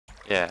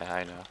Yeah,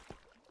 I know.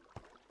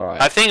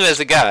 Alright. I think there's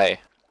a guy.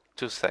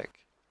 2 sec.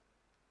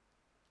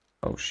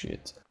 Oh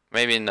shit.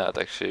 Maybe not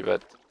actually,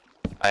 but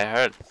I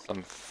heard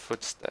some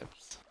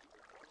footsteps.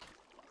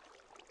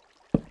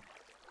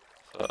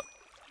 So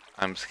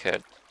I'm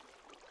scared.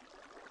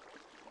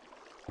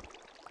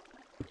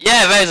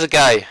 Yeah, there's a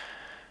guy.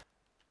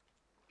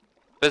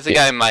 There's a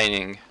guy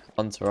mining.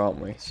 Hunter, aren't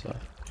we? So.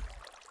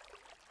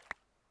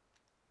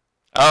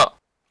 Oh,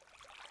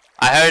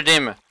 I heard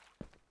him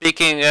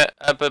picking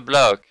up a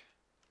block.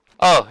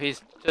 Oh,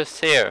 he's just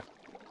here.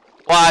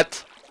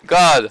 What?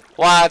 God,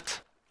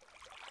 what?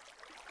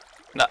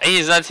 No,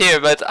 he's not here,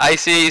 but I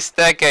see his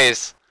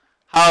staircase.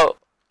 How?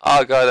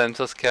 Oh God, I'm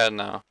so scared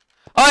now.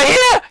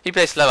 Oh yeah! He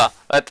plays lava,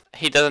 but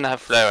he doesn't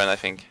have flare, I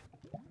think.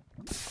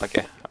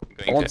 Okay, I'm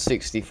going I want to...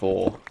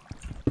 64.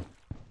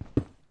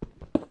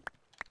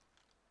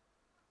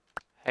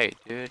 Hey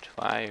dude,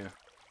 why are you?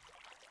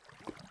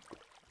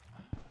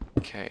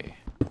 Okay.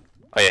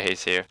 Oh yeah,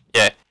 he's here.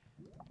 Yeah.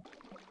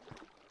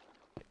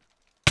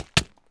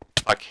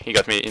 Fuck, he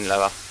got me in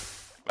lava.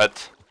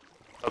 But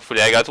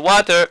hopefully I got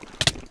water.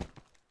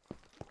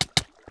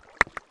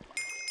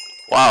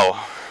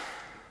 Wow.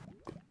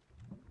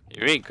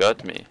 He really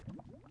got me.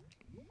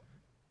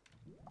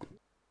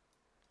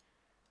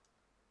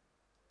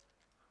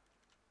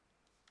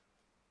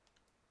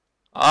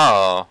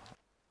 Oh.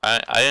 I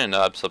didn't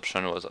know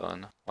absorption was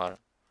on. What?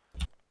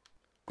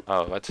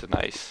 Oh, that's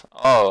nice.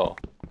 Oh.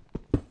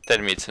 Tell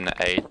me it's an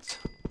 8.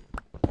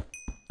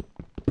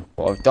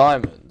 What, of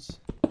diamonds?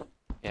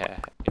 Yeah,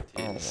 it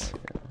Oh is.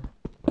 my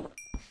god.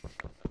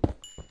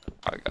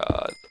 Oh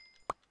God.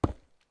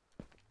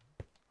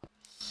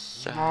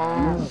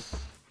 Yes.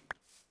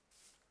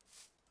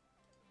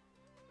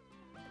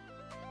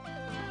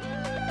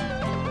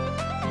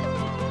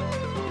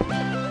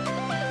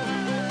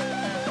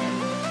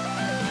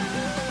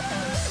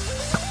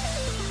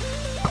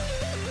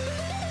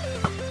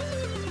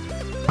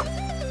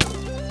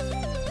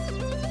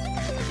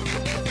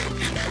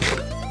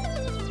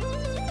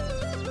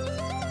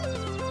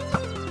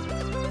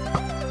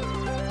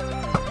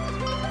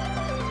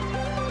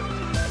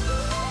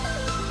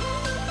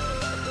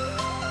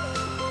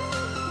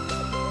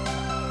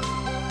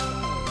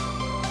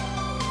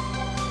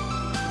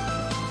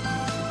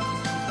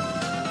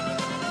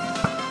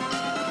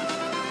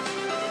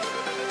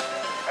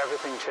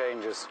 Everything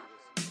changes.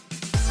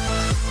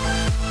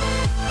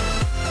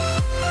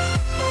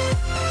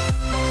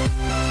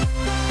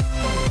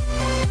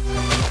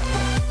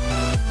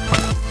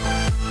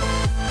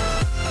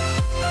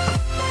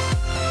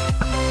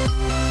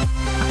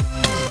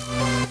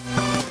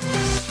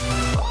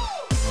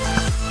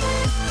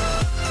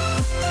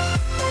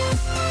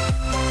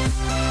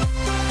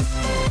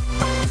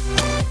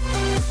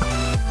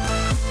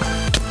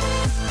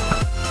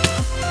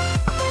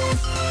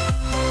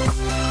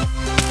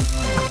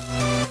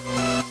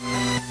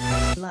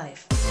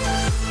 Life.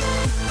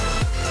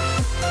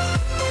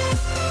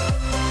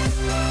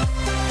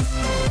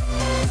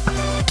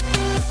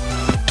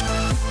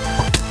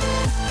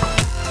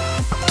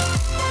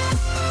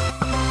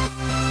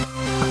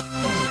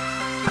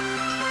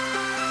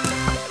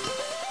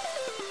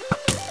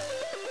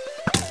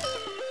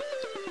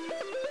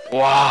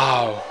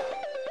 Wow.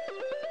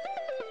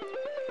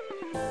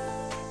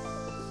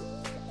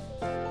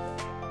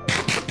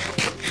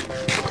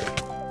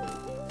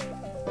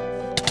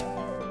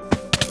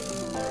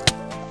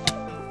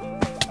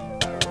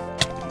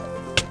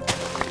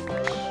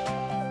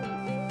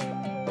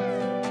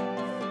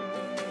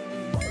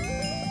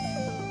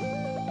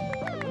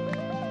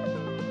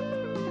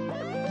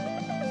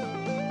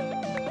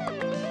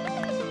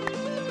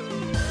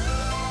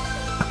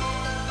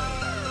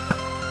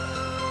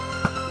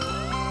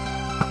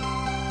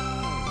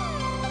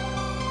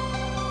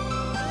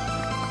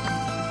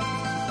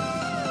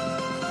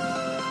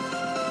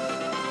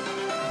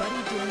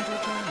 Buddy joined your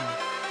channel.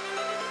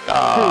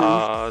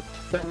 God.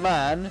 The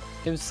man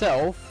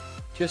himself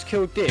just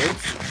killed Dibs.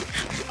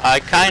 I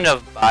kind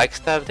of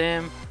backstabbed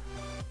him.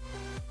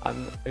 What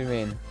do you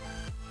mean?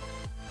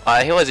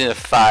 He was in a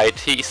fight.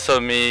 He saw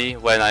me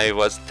when I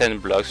was 10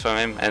 blocks from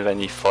him, and then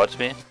he fought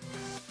me.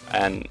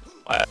 And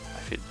well, I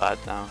feel bad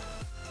now.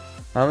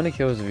 How many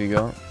kills have you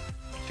got?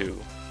 2.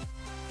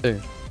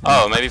 2.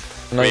 Oh, maybe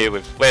 3 No.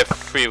 with... We have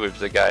 3 with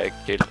the guy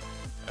I killed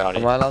earlier.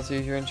 Am I allowed to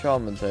use your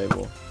enchantment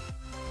table?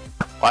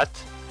 What?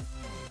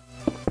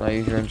 Can I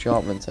use your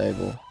enchantment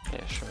table?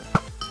 Yeah, sure.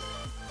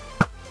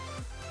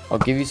 I'll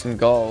give you some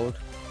gold.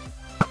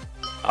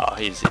 Oh,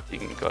 he's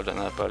eating golden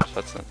apples.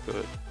 That's not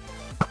good.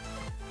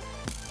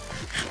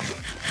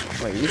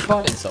 Wait, you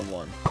fighting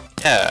someone?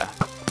 Yeah.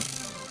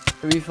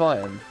 Who are you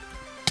fighting?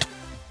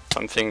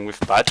 Something with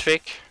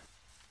Patrick.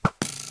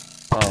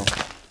 Oh.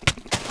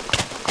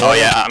 Oh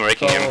yeah, I'm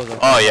wrecking him. Gold,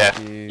 Oh I yeah,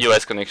 love you.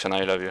 US connection,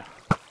 I love you.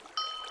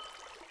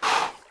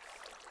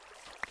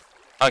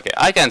 Okay,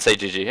 I can say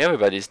GG,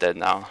 everybody's dead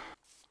now.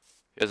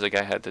 Because the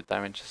guy had the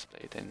damage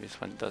split and this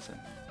one doesn't.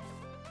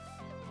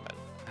 But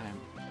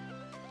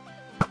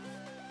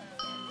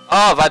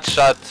oh, that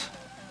shot!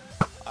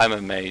 I'm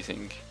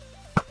amazing.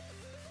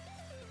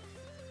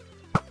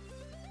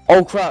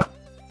 Oh crap!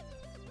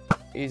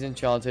 He's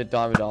enchanted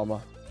diamond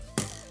armor.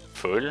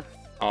 Full?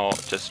 Oh,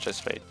 just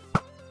wait.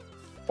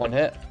 One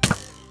hit.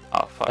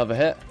 Oh, fuck. Another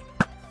hit.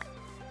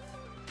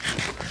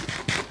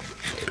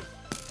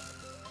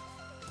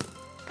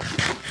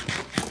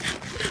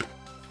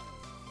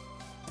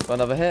 Got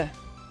another hit.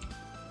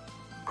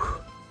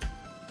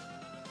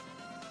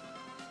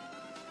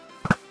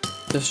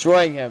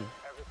 Destroying him.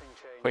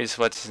 What's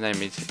his name?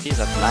 He's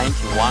at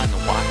 91.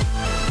 What?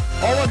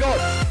 Oh my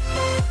god!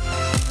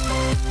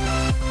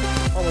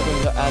 Oh my god,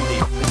 he's got Andy.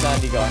 This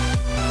Andy guy.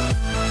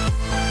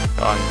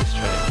 Go on,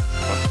 destroy him.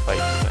 I want to fight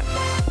him.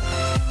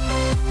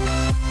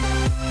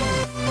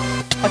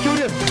 I killed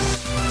him!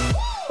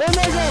 Oh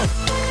my god!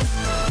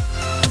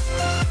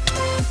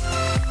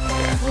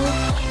 Yeah.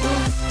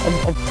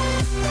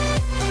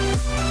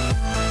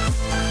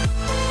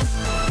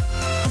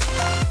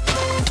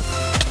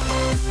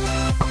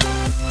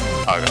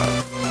 Oh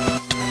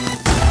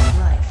god.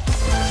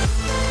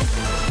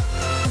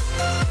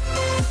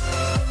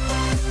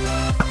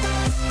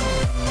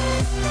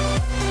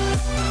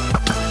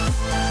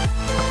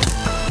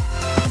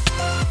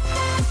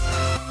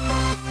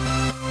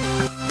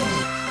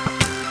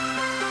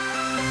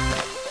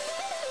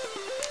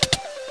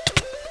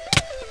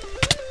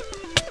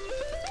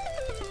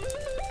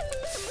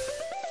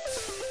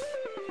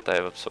 They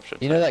have absorption.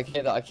 You know that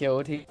kid that I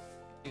killed? He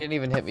didn't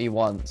even hit me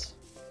once.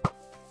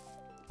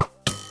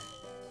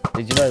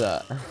 Did you know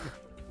that?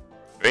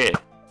 Really?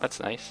 That's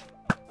nice.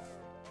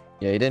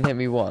 Yeah, he didn't hit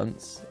me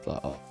once. It's like,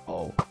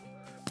 oh.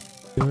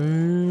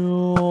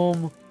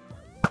 Damn.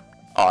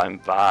 Oh, I'm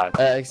bad.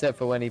 Except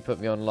for when he put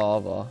me on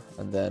lava,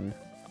 and then...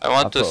 I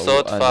want to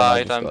sword and then I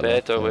fight, just I'm got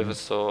better left with in. a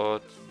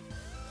sword.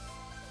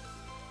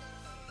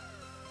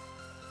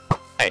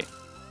 Hey.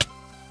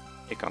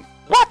 He can't.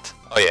 What?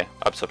 Oh yeah,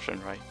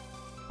 absorption, right.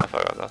 I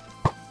forgot that.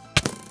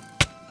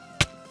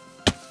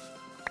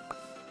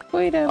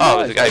 Wait a Oh,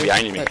 there's a guy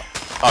behind me. Oh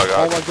Oh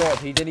god. my god,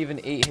 he didn't even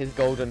eat his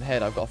golden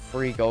head. I've got a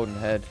free golden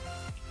head.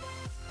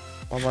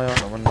 What am I on?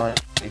 I'm on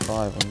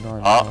 95,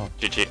 on 9.5. Oh,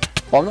 GG.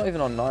 Oh, I'm not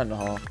even on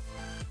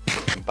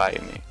 9.5. By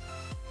me.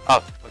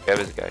 Oh, okay,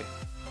 there's a guy.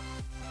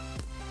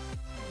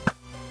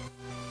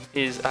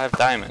 I have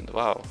diamond,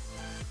 wow.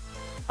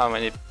 How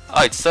many?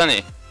 Oh, it's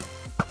Sunny.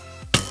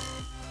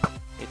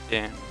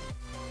 Damn.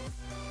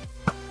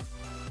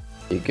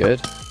 You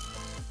good?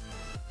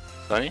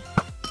 Sunny?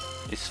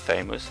 He's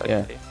famous, Yeah.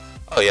 actually.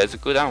 Oh, he has a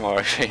good armor,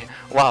 actually.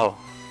 Wow.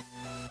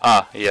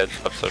 Ah, he had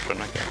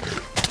absorption,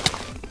 okay.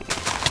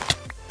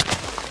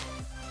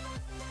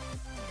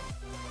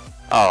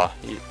 Oh,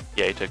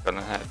 yeah, he took on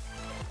the head.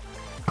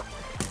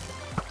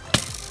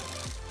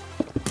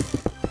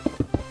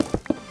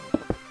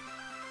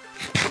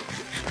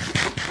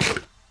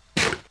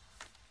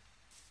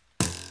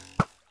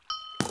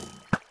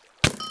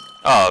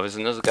 Oh, there's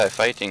another guy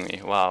fighting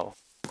me, wow.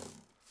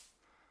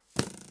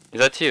 Is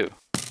that you?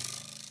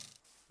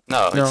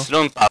 No, No. it's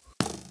Lumpa.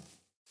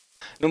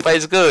 Lumpa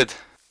is good.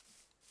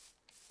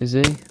 Is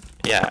he?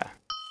 Yeah.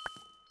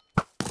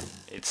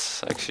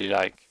 It's actually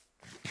like...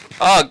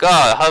 Oh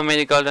god, how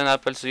many golden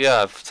apples do you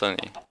have,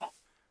 Sonny?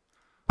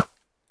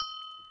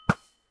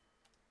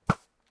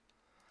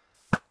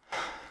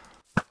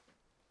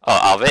 Oh,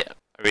 are they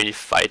really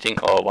fighting?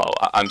 Oh wow,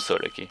 I'm so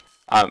lucky.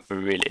 I'm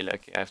really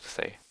lucky, I have to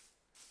say.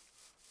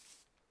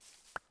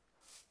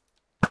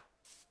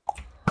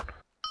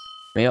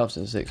 Me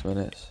after 6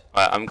 minutes.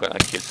 Well, I'm gonna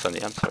kill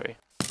Sonny, I'm sorry.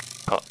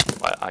 Oh,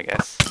 well, I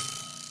guess.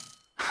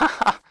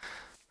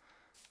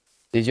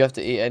 Did you have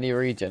to eat any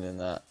regen in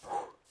that?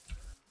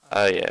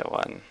 Oh yeah,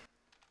 one.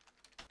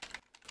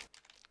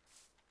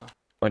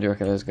 Why do you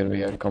reckon there's going to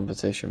be a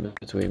competition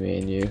between me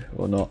and you,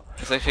 or not?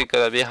 It's actually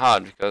gonna be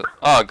hard because...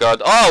 Oh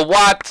god, oh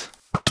what?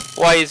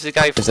 Why is the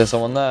guy... Is there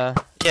someone there?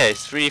 Yeah,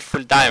 it's really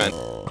full diamond.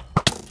 Oh.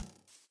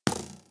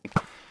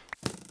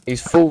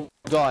 He's full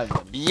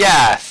diamond.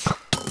 Yes!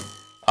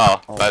 Oh,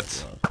 Oh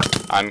but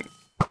God. I'm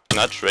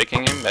not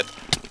wrecking him, but...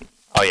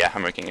 Oh yeah,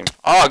 I'm wrecking him.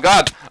 Oh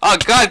god! Oh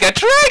god, get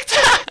tricked!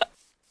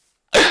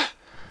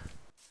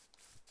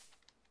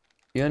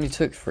 You only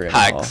took 3.5.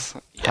 Hacks.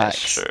 Yeah, Hacks.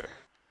 sure.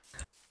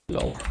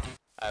 Lol.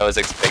 I was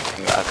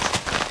expecting that.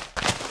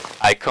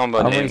 I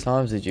comboed How him. many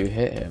times did you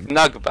hit him?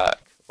 Knockback.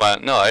 Well,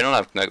 no, I don't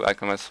have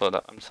knockback on my sword.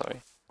 I'm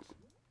sorry.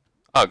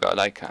 Oh god,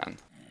 I can.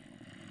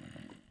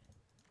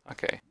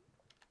 Okay.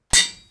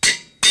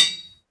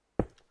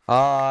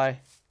 Hi.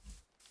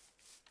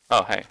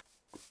 Oh, hey.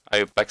 Are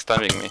you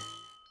backstabbing me?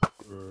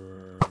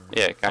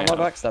 Yeah, kind Am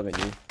I of. backstabbing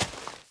you?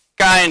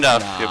 Kind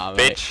of, Nah, you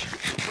mate.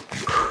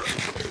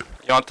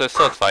 bitch. You want a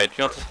sword fight?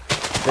 You want to...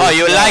 Oh,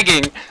 you're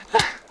lagging!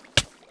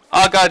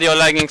 Oh god, you're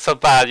lagging so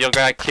bad, you're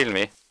gonna kill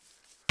me.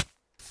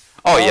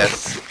 Oh,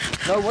 yes.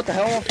 No, what the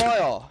hell, I'm on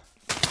fire?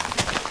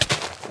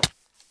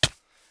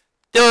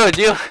 Dude,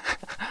 you...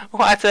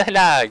 What a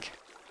lag!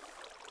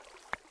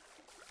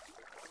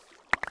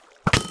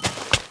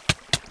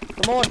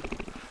 Come on.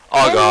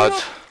 Oh No, god.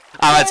 no.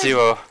 I'm at No.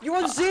 0. You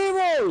want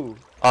 0!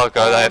 Oh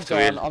god, I have I'm to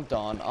done, heal. I'm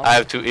done. I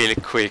have to heal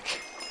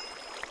quick.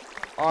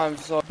 I'm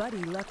sorry. Buddy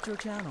left your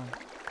channel.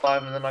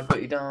 5, and then I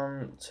got you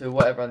down to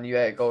whatever, and you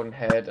ate a golden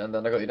head, and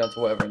then I got you down to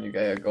whatever, and you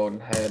ate a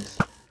golden head.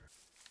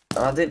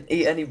 And I didn't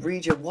eat any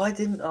region. Why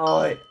didn't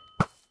I?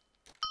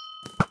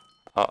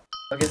 Oh.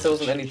 I guess there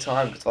wasn't any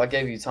time, because if I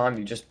gave you time,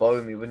 you'd just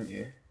bow me, wouldn't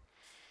you?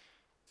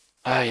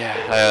 Oh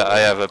yeah, I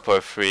have a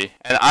poor 3.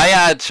 And I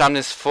had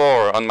sharpness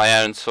 4 on my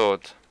iron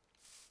sword.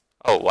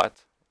 Oh, what?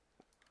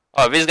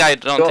 Oh, this guy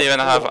don't Got even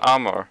have 4.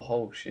 armor.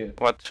 Oh shit.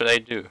 What should I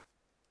do?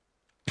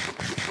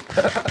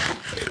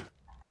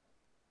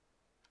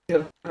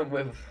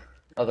 With,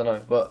 I don't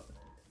know, but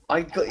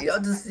I got you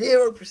under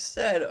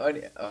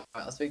 0%.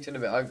 I'll speak to you in a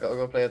bit. I've got to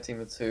go play a team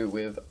of 2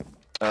 with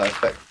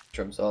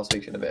Spectrum, so I'll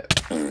speak to you in a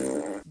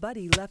bit.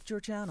 Buddy left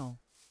your channel.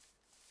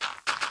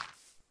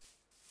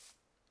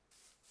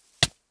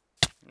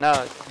 No,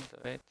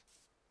 don't do it.